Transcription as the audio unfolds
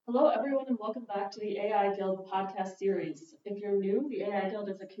Hello, everyone, and welcome back to the AI Guild podcast series. If you're new, the AI Guild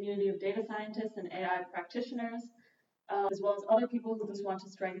is a community of data scientists and AI practitioners, as well as other people who just want to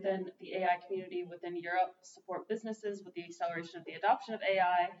strengthen the AI community within Europe, support businesses with the acceleration of the adoption of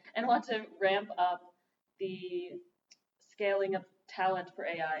AI, and want to ramp up the scaling of talent for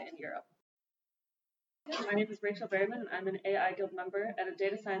AI in Europe. My name is Rachel Berryman, and I'm an AI Guild member and a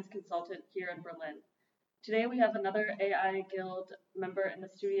data science consultant here in Berlin. Today we have another AI Guild member in the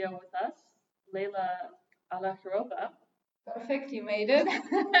studio with us, Leila Alakharova. Perfect, you made it.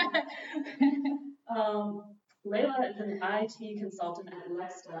 Leila is an IT consultant at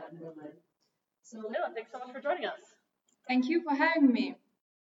Lexta in Berlin. So Leila, thanks so much for joining us. Thank you for having me.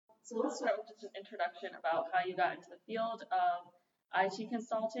 So let's start with just an introduction about how you got into the field of IT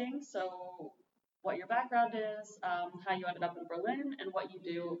consulting. So what your background is, how you ended up in Berlin, and what you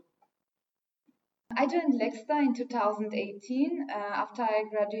do. I joined Lexta in 2018 after I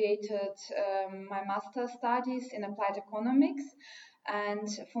graduated my master's studies in applied economics. And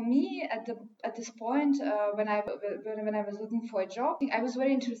for me, at this point, when I was looking for a job, I was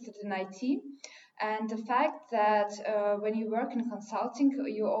very interested in IT. And the fact that when you work in consulting,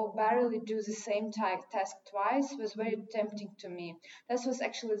 you all barely do the same task twice was very tempting to me. This was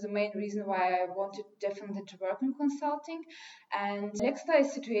actually the main reason why I wanted definitely to work in consulting. And Lexta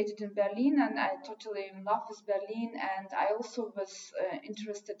is situated in Berlin, and I totally in love with Berlin. And I also was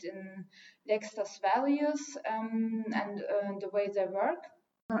interested in Lexta's values and the way they work.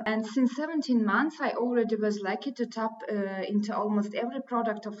 And since 17 months, I already was lucky to tap into almost every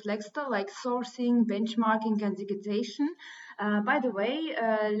product of Lexta, like sourcing, benchmarking, and digitization. By the way,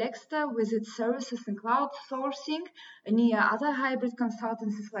 Lexta, with its services in cloud sourcing, near other hybrid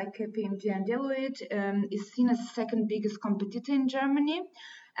consultancies like KPMG and Deloitte, is seen as the second biggest competitor in Germany.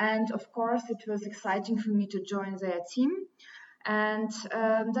 And of course, it was exciting for me to join their team. And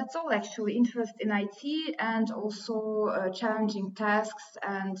that's all actually, interest in IT and also challenging tasks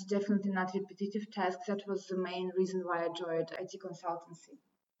and definitely not repetitive tasks. That was the main reason why I joined IT consultancy.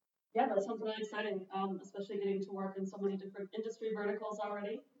 Yeah, that sounds really exciting, especially getting to work in so many different industry verticals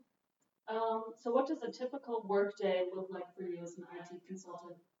already. So what does a typical workday look like for you as an IT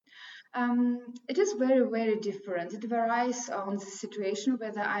consultant? It is very, very different. It varies on the situation,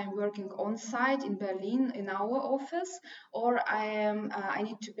 whether I'm working on site in Berlin in our office or I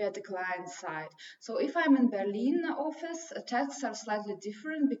need to be at the client side. So if I'm in Berlin office, tasks are slightly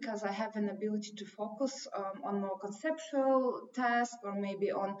different because I have an ability to focus on more conceptual tasks or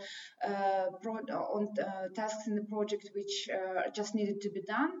maybe on tasks in the project which just needed to be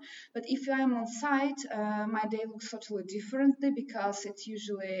done. But if I'm on site, my day looks totally differently because it's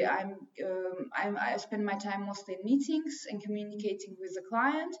usually I spend my time mostly in meetings and communicating with the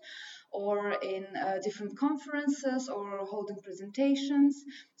client or in different conferences or holding presentations.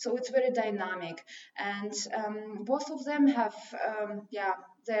 So it's very dynamic. And both of them have,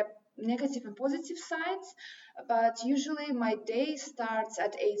 their negative and positive sides, but usually my day starts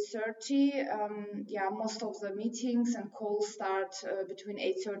at 8:30. Most of the meetings and calls start between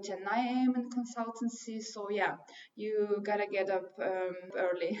 8:30 and 9 a.m. in consultancy. So yeah, you gotta get up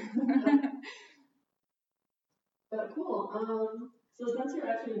early. But cool. So since you're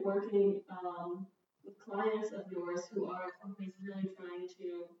actually working with clients of yours who are companies really trying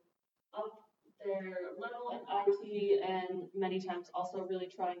to up their level in IT and many times also really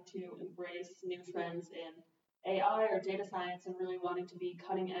trying to embrace new trends in AI or data science and really wanting to be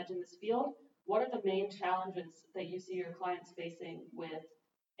cutting edge in this field, what are the main challenges that you see your clients facing with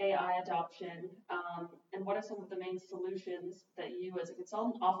AI adoption? And what are some of the main solutions that you as a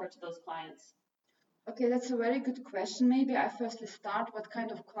consultant offer to those clients? Okay, that's a very good question. Maybe I firstly start what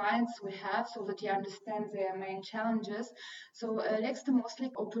kind of clients we have so that you understand their main challenges. So Lexta mostly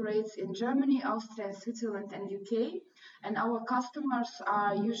operates in Germany, Austria, Switzerland, and UK. And our customers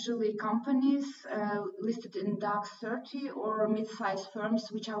are usually companies listed in DAX 30 or mid-sized firms,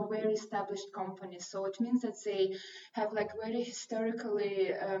 which are very established companies. So it means that they have like very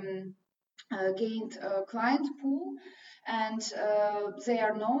historically gained a client pool, and they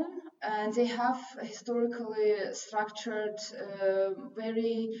are known and they have historically structured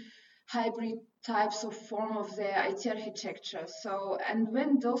very hybrid types of form of their IT architecture. So, and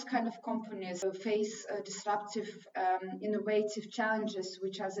when those kind of companies face disruptive, innovative challenges,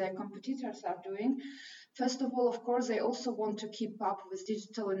 which as their competitors are doing, first of all, of course, they also want to keep up with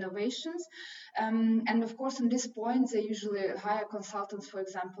digital innovations. And of course, in this point, they usually hire consultants, for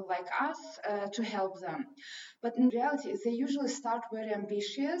example, like us, to help them. But in reality, they usually start very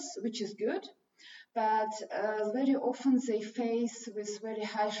ambitious, which is good. but very often they face with very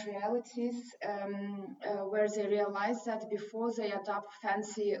harsh realities where they realize that before they adopt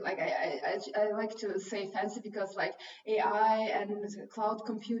fancy, like I like to say fancy because like AI and cloud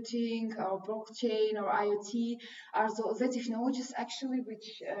computing or blockchain or IoT are the technologies actually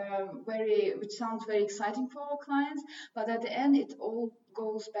which sounds very exciting for our clients, but at the end it all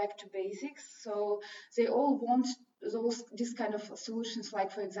goes back to basics. So they all want these kind of solutions,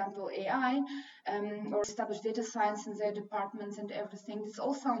 like for example AI, or established data science in their departments and everything. This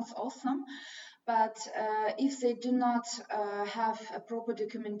all sounds awesome, but if they do not have a proper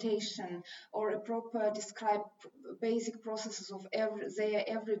documentation or a proper described basic processes of their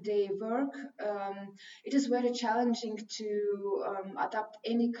everyday work, it is very challenging to adapt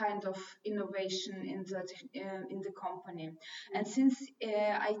any kind of innovation in the company. And since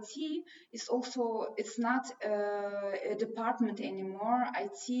IT is also, it's not a department anymore,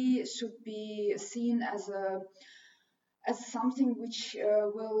 IT should be seen as something which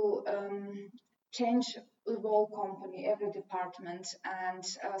will change the whole company, every department, and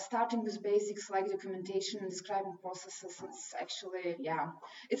starting with basics like documentation and describing processes. It's actually,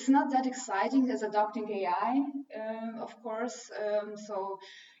 it's not that exciting as adopting AI, of course. So,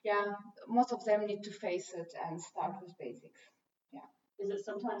 most of them need to face it and start with basics. Yeah. Is it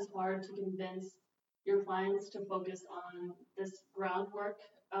sometimes hard to convince your clients to focus on this groundwork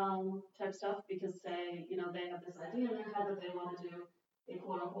type stuff because say, they have this idea in their head that they want to do a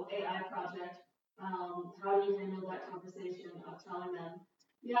quote unquote AI project? How do you handle that conversation of telling them,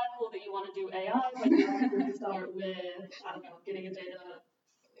 yeah, cool that you want to do AI, but you have to start with, I don't know, getting a data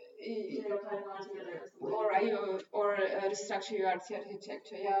pipeline together or restructure your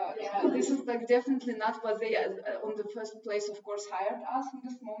architecture. Yeah. This is like definitely not what they on the first place, of course, hired us in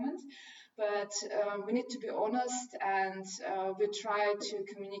this moment. But we need to be honest, and we try to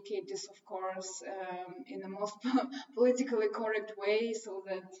communicate this, of course, in the most politically correct way, so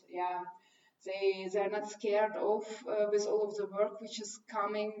that they're not scared of with all of the work which is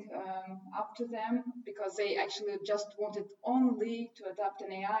coming up to them, because they actually just wanted only to adopt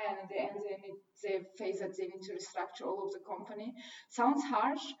an AI, and at the end they face that they need to restructure all of the company. Sounds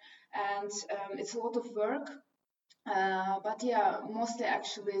harsh, and it's a lot of work. But mostly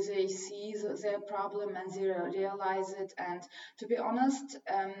actually they see their problem and they realize it. And to be honest,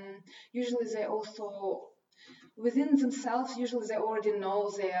 usually they also, within themselves, usually they already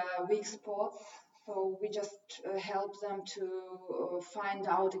know their weak spots. So we just help them to find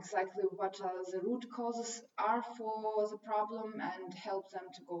out exactly what the root causes are for the problem and help them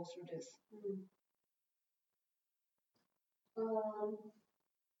to go through this.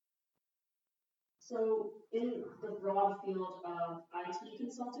 So in the broad field of IT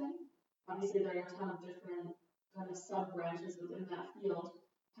consulting, obviously there are a ton of different kind of sub-branches within that field.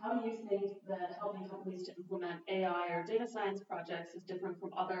 How do you think that helping companies to implement AI or data science projects is different from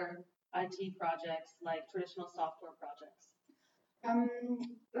other IT projects like traditional software projects?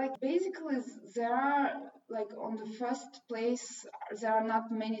 Basically there are, on the first place, there are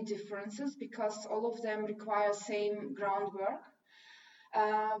not many differences because all of them require same groundwork.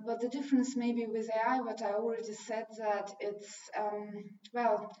 But the difference maybe with AI, what I already said, that it's,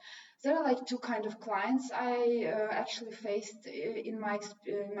 there are two kind of clients I actually faced in my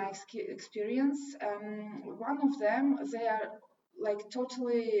experience. One of them, they are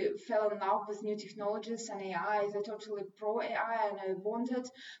totally fell in love with new technologies and AI. They're totally pro AI and I want it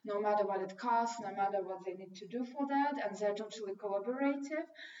no matter what it costs, no matter what they need to do for that. And they're totally collaborative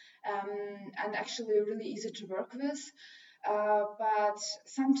and actually really easy to work with. But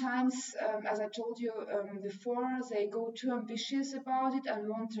sometimes, as I told you before, they go too ambitious about it and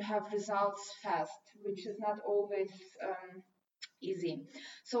want to have results fast, which is not always easy.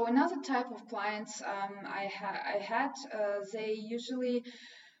 So another type of clients I had, they usually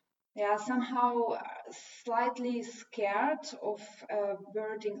somehow slightly scared of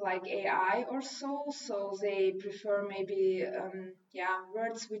wording like AI or so. So they prefer maybe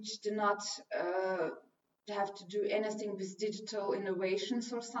words which do not have to do anything with digital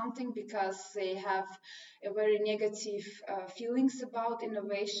innovations or something, because they have a very negative feelings about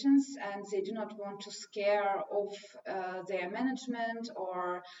innovations and they do not want to scare off their management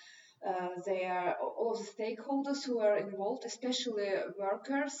or all of the stakeholders who are involved, especially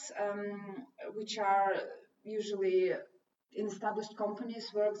workers, which are usually in established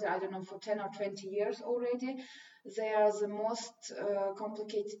companies, work there, I don't know, for 10 or 20 years already. They are the most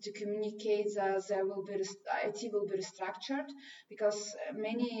complicated to communicate that IT will be restructured, because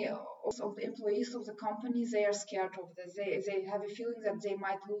many of the employees of the company, they are scared of this. They have a feeling that they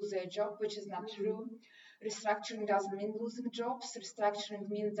might lose their job, which is not true. restructuring doesn't mean losing jobs. Restructuring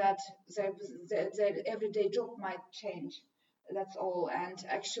means that their everyday job might change. That's all. And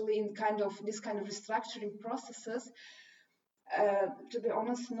actually, in this kind of restructuring processes, to be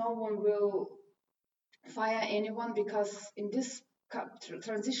honest, no one will fire anyone, because in this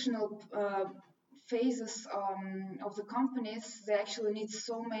transitional phases of the companies, they actually need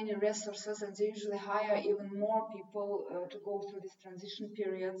so many resources, and they usually hire even more people to go through these transition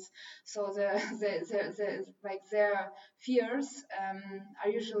periods. So their fears are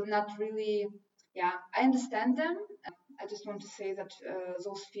usually not really. Yeah, I understand them. I just want to say that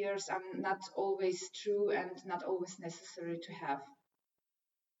those fears are not always true and not always necessary to have.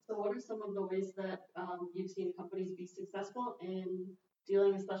 So what are some of the ways that you've seen companies be successful in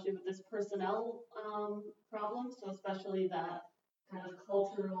dealing especially with this personnel problem? So especially that kind of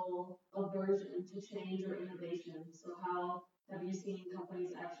cultural aversion to change or innovation. So how have you seen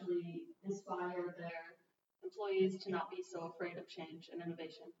companies actually inspire their employees to not be so afraid of change and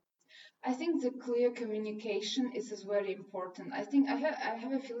innovation? I think the clear communication is very important. I think I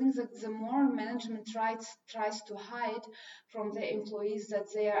have a feeling that the more management tries to hide from the employees that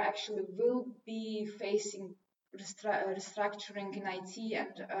they are actually will be facing restructuring in IT,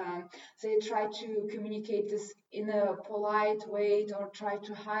 and they try to communicate this in a polite way or try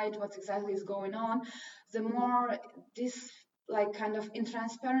to hide what exactly is going on, the more this kind of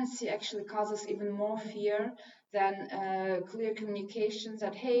intransparency actually causes even more fear than clear communication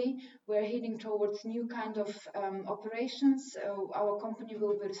that, hey, we're heading towards new kind of operations. Our company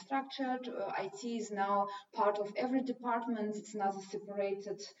will be restructured. IT is now part of every department. It's not a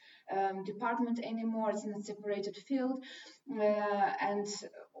separated department anymore. It's in a separated field. And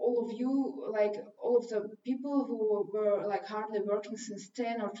all of you, all of the people who were hardly working since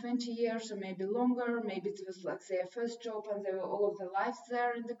 10 or 20 years or maybe longer, maybe it was their first job and they were all of their lives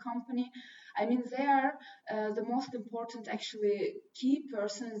there in the company. I mean, they are the most important actually key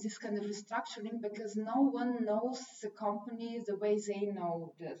person in this kind of restructuring, because no one knows the company the way they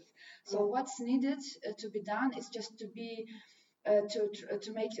know this. So what's needed to be done is just to be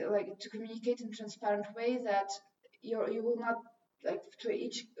to make to communicate in a transparent way that you will not to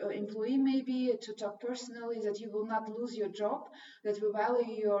each employee maybe to talk personally, that you will not lose your job, that we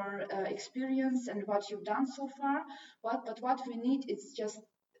value your experience and what you've done so far. But what we need is just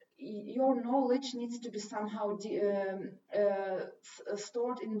your knowledge needs to be somehow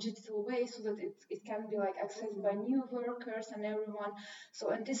stored in a digital way so that it can be accessed by new workers and everyone.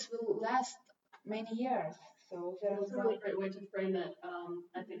 So, and this will last many years. So that's a really great way to frame it.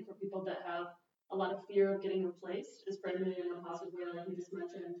 I think for people that have a lot of fear of getting replaced, is framing it in a positive way, like you just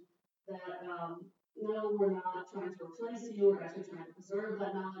mentioned, that no, we're not trying to replace you, we're actually trying to preserve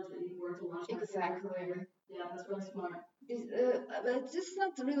that knowledge that you've worked a long time. Exactly. Yeah, that's really smart. It's just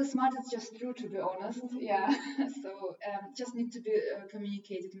not really smart, it's just true, to be honest. Yeah. So just need to be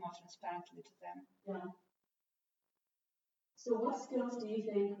communicated more transparently to them. Yeah. So what skills do you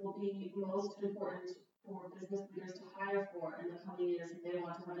think will be most important for business leaders to hire for in the coming years if they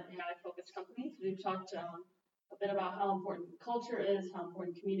want to run an AI-focused company? We've talked a bit about how important culture is, how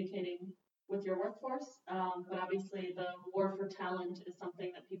important communicating with your workforce, but obviously the war for talent is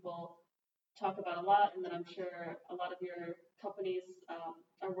something that people talk about a lot, and that I'm sure a lot of your companies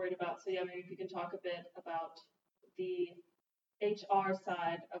are worried about. So yeah, maybe if you can talk a bit about the HR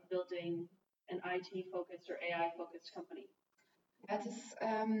side of building an IT-focused or AI-focused company. That is,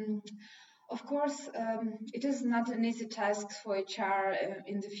 of course, it is not an easy task for HR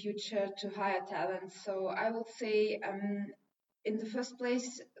in the future to hire talent. So I would say, in the first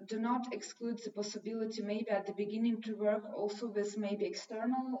place, do not exclude the possibility maybe at the beginning to work also with maybe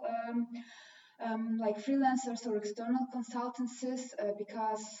external freelancers or external consultancies,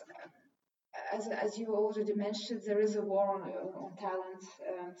 because as you already mentioned, there is a war on talent.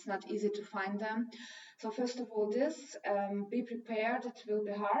 It's not easy to find them. So first of all, be prepared. It will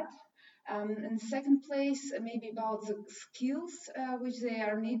be hard. In second place, maybe about the skills which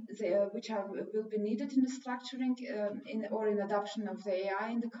will be needed in the structuring in adoption of the AI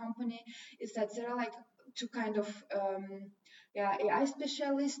in the company, is that there are two kind of AI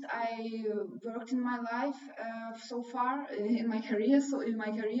specialist I worked in my life so far in my career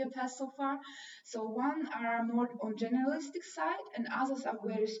path so far. So one are more on generalistic side and others are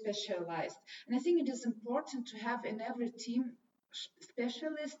very specialized. And I think it is important to have in every team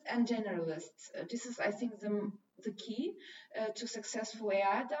specialists and generalists. This is, I think, the the key to successful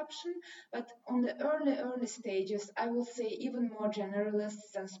AI adoption. But on the early stages, I will say even more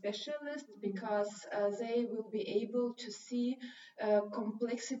generalists than specialists, because they will be able to see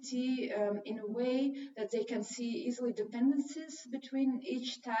complexity in a way that they can see easily dependencies between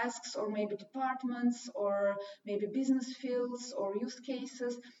each tasks, or maybe departments, or maybe business fields or use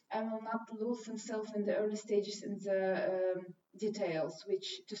cases, and will not lose themselves in the early stages in the details,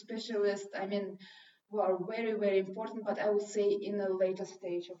 which to specialists, I mean, who are very, very important, but I would say in a later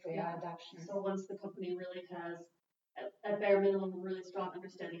stage of AI adoption. So once the company really has, at bare minimum, a really strong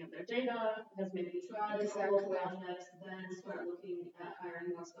understanding of their data, has maybe tried a couple of projects, then start looking at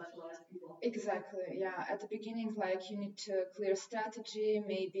hiring more specialized people. Exactly, yeah. At the beginning, like, you need to clear strategy,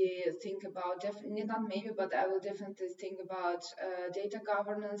 maybe think about, not maybe, but I will definitely think about data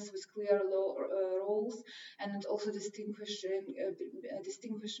governance with clear roles, and also distinguishing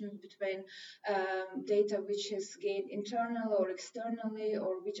between data which is gained internal or externally,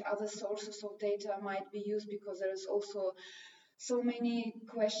 or which other sources of data might be used, because there is also so many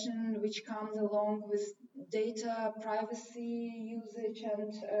questions which comes along with data privacy usage,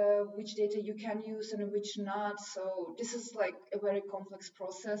 and which data you can use and which not. So this is like a very complex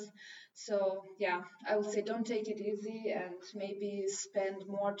process. So yeah, I would say don't take it easy, and maybe spend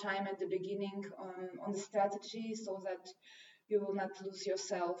more time at the beginning on the strategy, so that you will not lose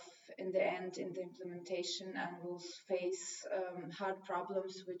yourself in the end in the implementation, and will face hard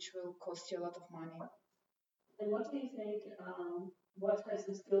problems which will cost you a lot of money. And what do you think, what types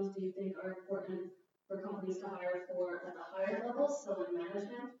of skills do you think are important for companies to hire for at the higher levels, so in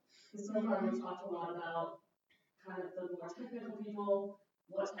management? Because so far we talked a lot about kind of the more technical people,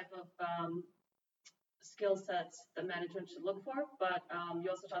 what type of skill sets that management should look for, but you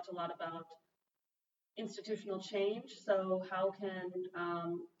also talked a lot about institutional change. So how can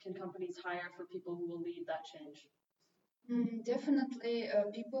companies hire for people who will lead that change? Definitely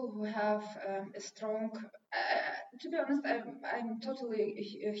people who have a strong, to be honest, I'm totally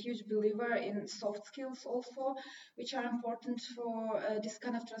a huge believer in soft skills also, which are important for this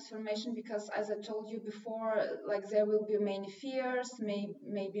kind of transformation, because as I told you before, like, there will be many fears,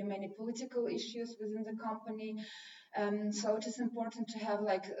 maybe many political issues within the company. So it is important to have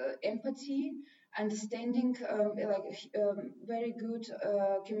like empathy, understanding, very good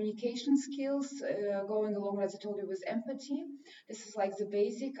communication skills, going along, as I told you, with empathy. This is like the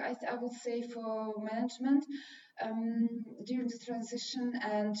basic, I would say, for management during the transition.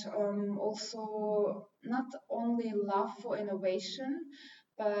 And also not only love for innovation,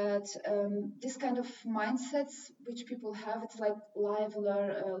 but this kind of mindsets which people have, it's like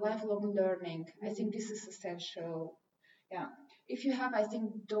lifelong learning. I think this is essential. Yeah. If you have, I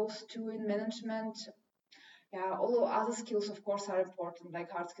think, those two in management, yeah, although other skills, of course, are important,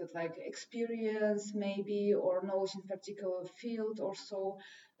 like hard skills, like experience, maybe, or knowledge in particular field or so.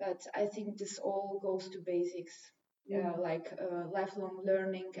 But I think this all goes to basics, like lifelong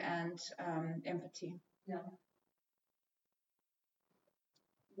learning and empathy. Yeah.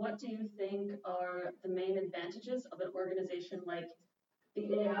 What do you think are the main advantages of an organization like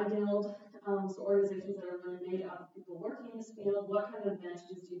the AI Guild, so organizations that are really made out of people working in this field? What kind of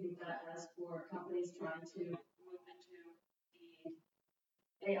advantages do you think that has for companies trying to move into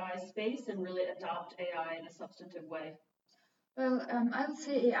the AI space and really adopt AI in a substantive way? Well, I would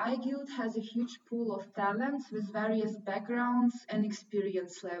say AI Guild has a huge pool of talents with various backgrounds and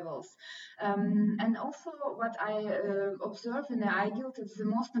experience levels. And also, what I observe in AI Guild is the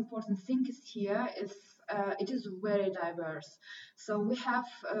most important thing is here is it is very diverse. So we have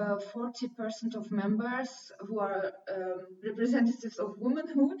 40% of members who are representatives of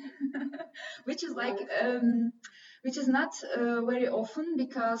womanhood, which is like which is not very often,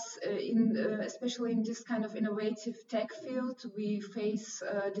 because especially in this kind of innovative tech field, we face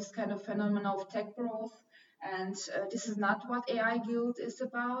this kind of phenomenon of tech growth. And this is not what AI Guild is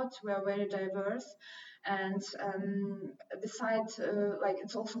about. We are very diverse. And besides, like,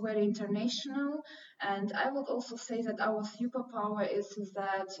 it's also very international. And I would also say that our superpower is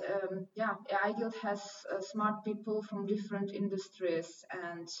that, AI Guild has smart people from different industries.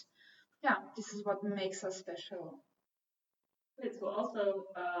 And yeah, this is what makes us special. Great. So also,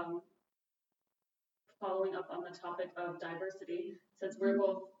 following up on the topic of diversity, since we're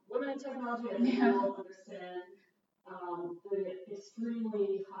both women in technology and we all understand the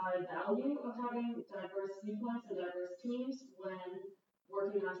extremely high value of having diverse viewpoints and diverse teams when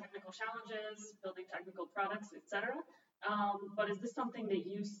working on technical challenges, building technical products, etc. But is this something that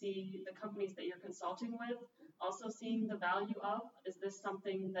you see the companies that you're consulting with also seeing the value of? Is this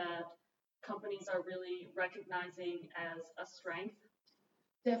something that companies are really recognizing as a strength?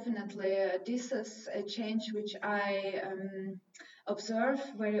 Definitely. This is a change which I observe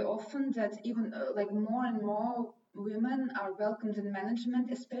very often, that even like more and more women are welcomed in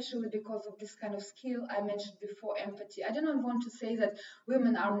management, especially because of this kind of skill I mentioned before, empathy. I do not want to say that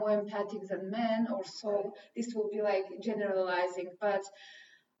women are more empathic than men or so. This will be like generalizing, but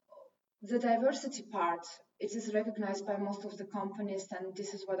the diversity part, it is recognized by most of the companies, and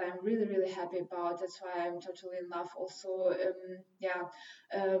this is what I'm really really happy about. That's why I'm totally in love also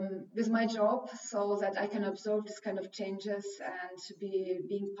with my job, so that I can observe this kind of changes and to be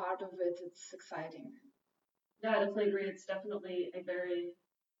being part of it. It's exciting. Yeah, I definitely agree. It's definitely a very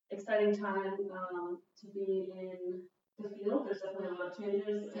exciting time to be in the field. There's definitely a lot of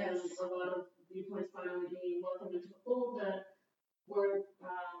changes and Yes. a lot of viewpoints finally being welcomed into the fold that were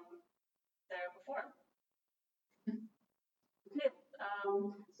there before. Okay,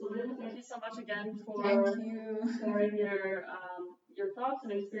 so Lynn, thank you so much again for Thank you. sharing your thoughts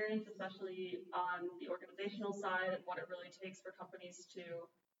and experience, especially on the organizational side and what it really takes for companies to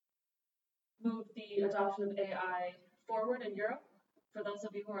move the adoption of AI forward in Europe. For those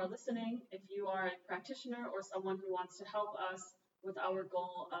of you who are listening, if you are a practitioner or someone who wants to help us with our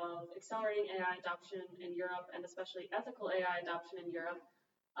goal of accelerating AI adoption in Europe and especially ethical AI adoption in Europe,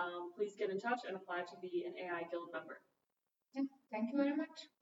 please get in touch and apply to be an AI Guild member. Yeah, thank you very much.